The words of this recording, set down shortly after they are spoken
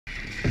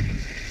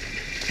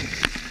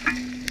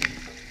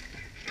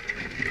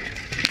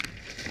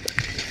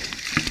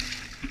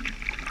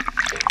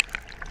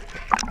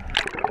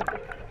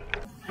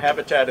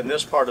habitat in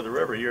this part of the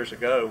river years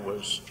ago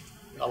was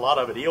a lot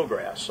of it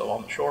eelgrass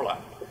along the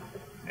shoreline.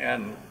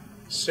 And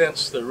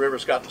since the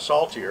river's gotten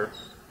saltier,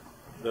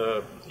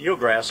 the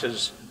eelgrass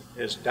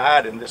has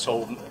died in this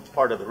whole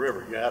part of the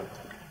river. You have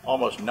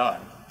almost none.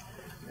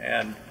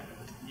 And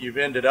you've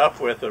ended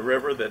up with a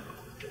river that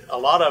a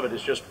lot of it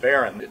is just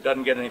barren. It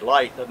doesn't get any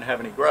light, doesn't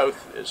have any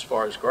growth as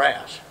far as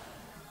grass.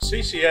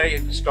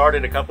 CCA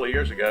started a couple of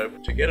years ago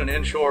to get an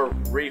inshore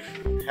reef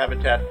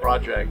habitat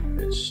project.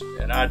 It's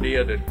an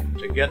idea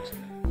to get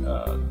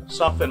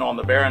something on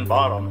the barren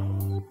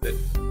bottom that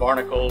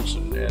barnacles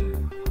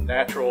and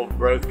natural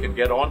growth can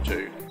get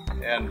onto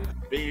and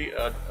be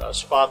a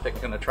spot that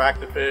can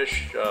attract the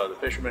fish. The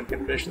fishermen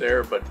can fish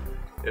there, but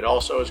it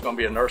also is going to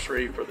be a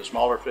nursery for the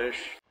smaller fish.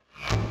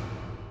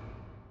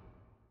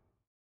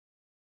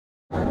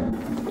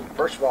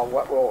 First of all,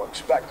 what we'll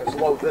expect is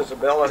low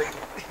visibility.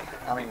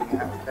 I mean,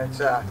 it's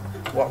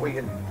what we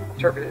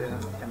interpret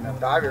in the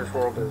divers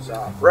world as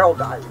rail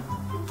diving.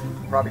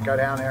 We'll probably go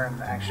down there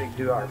and actually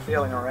do our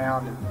feeling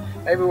around, and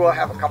maybe we'll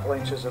have a couple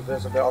inches of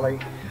visibility.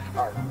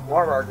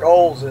 One of our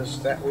goals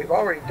is that we've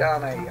already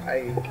done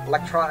a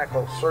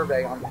electronical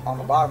survey on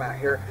the bottom out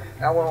here.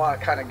 Now we want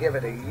to kind of give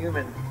it a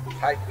human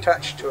type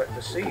touch to it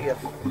to see if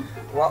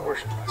what we're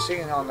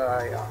seeing on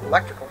the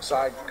electrical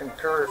side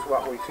concurs with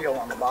what we feel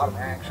on the bottom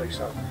actually.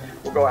 So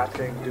we'll go out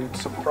there and do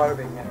some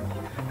probing, and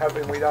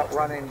hoping we don't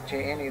run into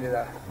any of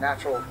the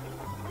natural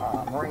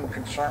marine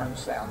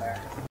concerns down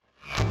there.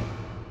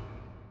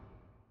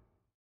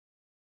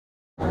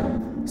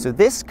 So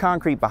this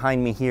concrete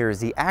behind me here is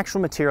the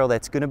actual material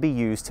that's going to be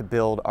used to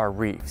build our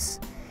reefs.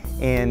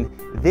 And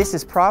this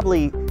is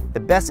probably the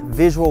best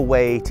visual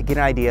way to get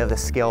an idea of the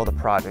scale of the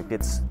project.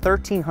 It's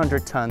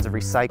 1,300 tons of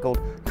recycled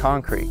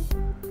concrete.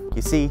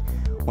 You see,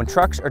 when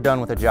trucks are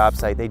done with a job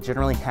site, they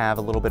generally have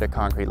a little bit of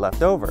concrete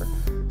left over.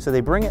 So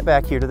they bring it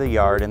back here to the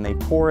yard and they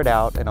pour it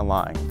out in a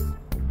line.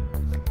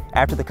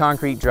 After the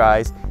concrete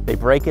dries, they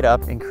break it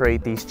up and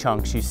create these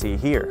chunks you see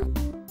here.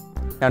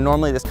 Now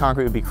normally this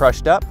concrete would be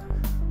crushed up,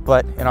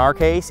 but in our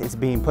case, it's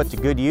being put to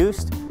good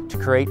use to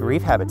create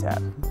reef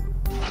habitat.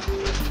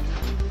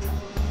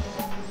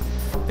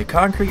 The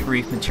concrete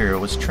reef material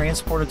was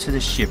transported to the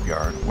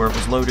shipyard where it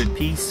was loaded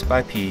piece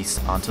by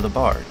piece onto the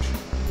barge.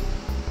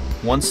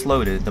 Once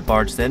loaded, the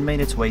barge then made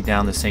its way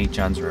down the St.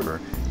 Johns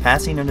River,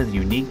 passing under the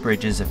unique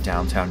bridges of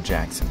downtown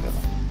Jacksonville.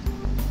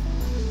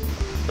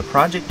 The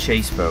Project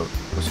Chase boat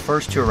was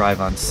first to arrive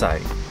on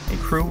site, and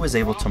crew was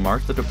able to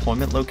mark the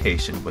deployment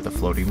location with a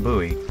floating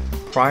buoy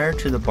prior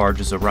to the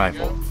barge's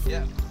arrival.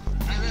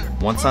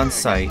 Once on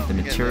site, the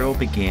material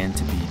began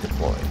to be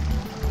deployed.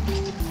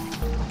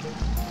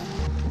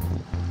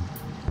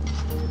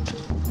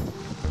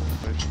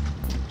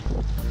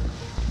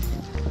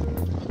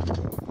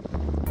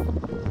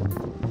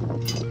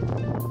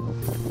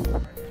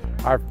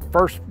 Our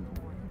first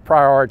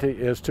priority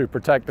is to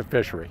protect the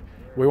fishery.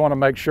 We want to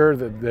make sure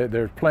that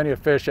there's plenty of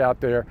fish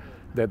out there,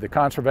 that the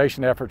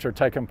conservation efforts are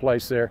taking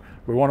place there.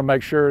 We want to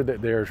make sure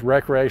that there's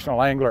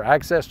recreational angler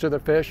access to the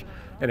fish,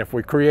 and if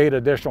we create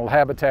additional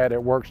habitat,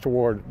 it works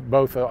toward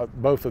both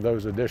of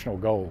those additional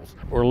goals.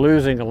 We're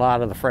losing a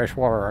lot of the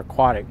freshwater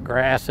aquatic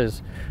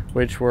grasses,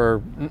 which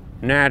were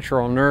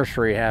natural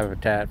nursery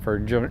habitat for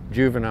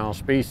juvenile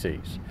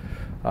species.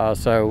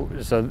 So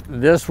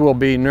this will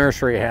be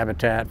nursery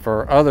habitat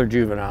for other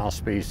juvenile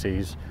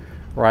species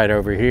right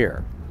over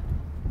here.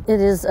 It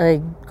is a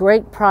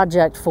great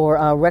project for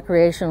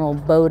recreational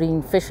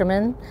boating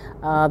fishermen.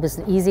 It's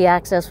an easy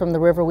access from the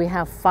river. We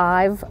have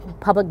 5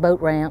 public boat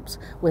ramps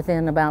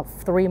within about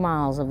 3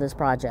 miles of this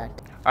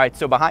project. All right,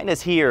 so behind us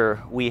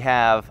here, we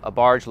have a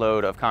barge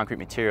load of concrete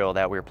material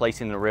that we're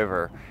placing in the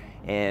river.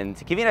 And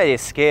to give you an idea of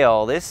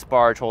scale, this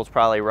barge holds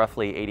probably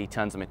roughly 80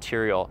 tons of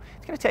material.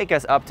 It's going to take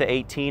us up to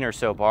 18 or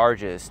so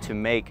barges to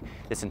make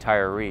this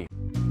entire reef.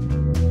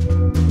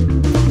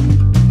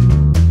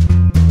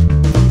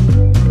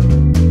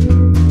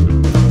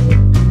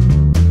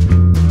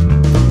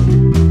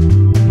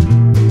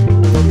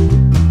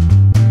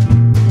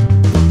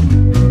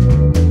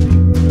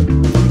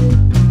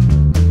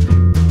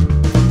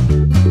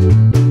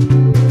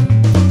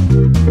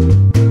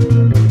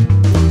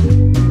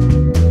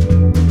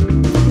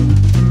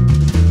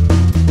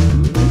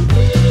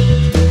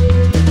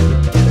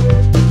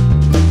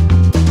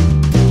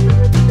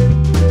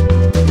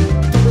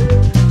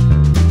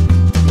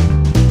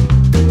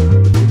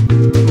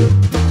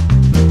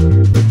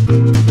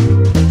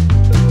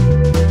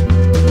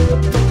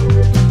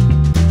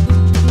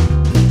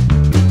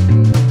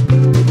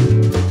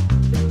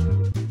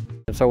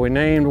 So we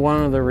named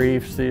one of the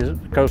reefs the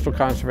Coastal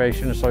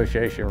Conservation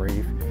Association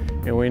Reef,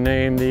 and we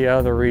named the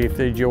other reef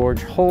the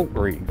George Holt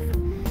Reef.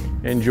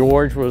 And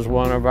George was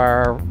one of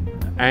our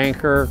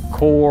anchor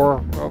core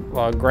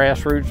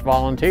grassroots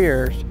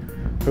volunteers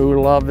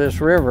who love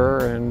this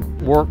river and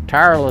work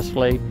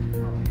tirelessly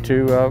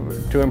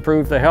to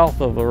improve the health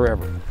of the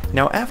river.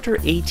 Now, after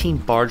 18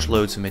 barge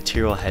loads of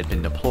material had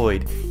been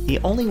deployed, the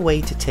only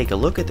way to take a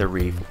look at the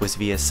reef was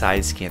via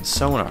side-scan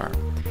sonar.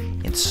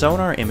 And and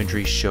sonar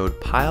imagery showed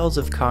piles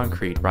of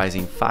concrete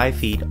rising 5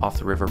 feet off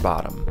the river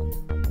bottom.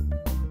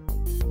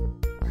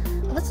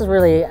 This is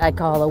really, I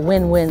call, a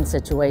win-win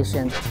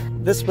situation.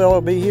 This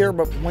will be here,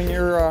 but when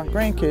your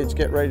grandkids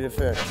get ready to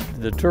fish.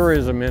 The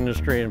tourism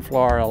industry in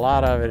Florida, a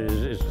lot of it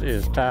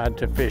is tied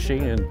to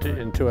fishing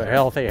and to a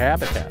healthy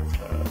habitat.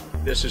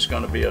 This is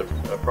going to be a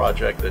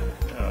project that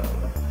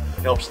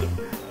helps the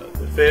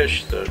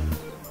fish, the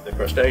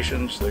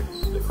crustaceans, the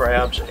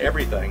crabs,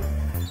 everything.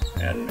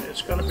 And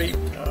it's going to be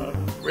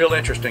real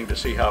interesting to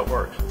see how it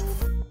works.